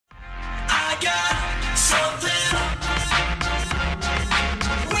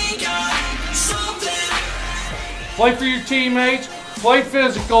Play for your teammates, play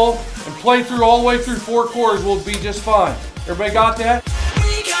physical, and play through all the way through 4 quarters. We'll be just fine. Everybody got that?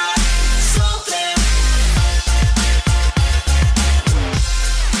 We got something.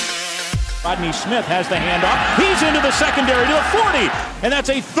 Rodney Smith has the handoff. He's into the secondary to the 40. And that's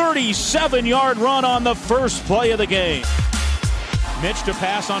a 37-yard run on the first play of the game. Mitch to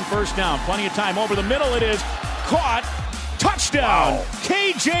pass on first down. Plenty of time over the middle. It is caught. Touchdown. Wow.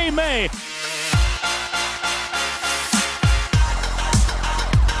 KJ May.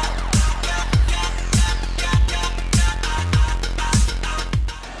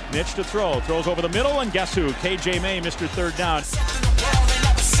 Mitch to throw. Throws over the middle, and guess who? KJ May, Mr. Third Down.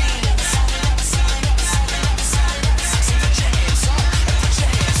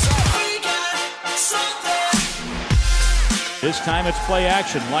 This time it's play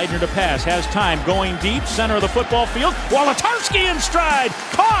action. Leidner to pass. Has time. Going deep. Center of the football field. Wolotarski in stride.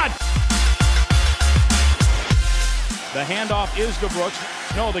 Caught! The handoff is to Brooks.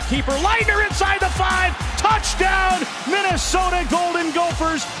 No, the keeper. Leidner inside the 5. Touchdown! Minnesota Golden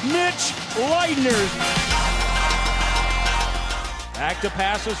Gophers. Mitch Leidner. Back to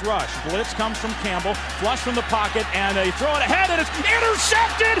passes rush. Blitz comes from Campbell. Flush from the pocket, and they throw it ahead, and it's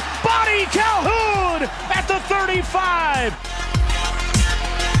intercepted! Bonnie Calhoun at the 35.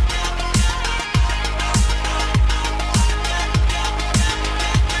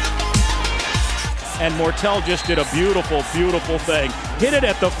 And Mortel just did a beautiful, beautiful thing. Hit it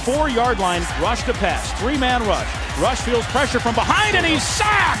at the 4-yard line. Rush to pass. 3-man rush. Rush feels pressure from behind, and he's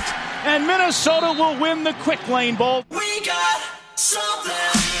sacked! And Minnesota will win the Quick Lane Bowl. We got something.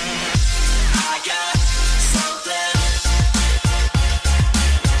 I got something.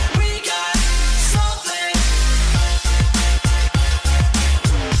 We got something.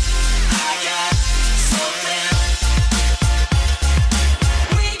 I got something.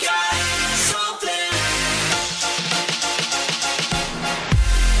 We got something.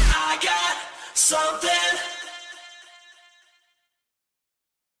 I got something.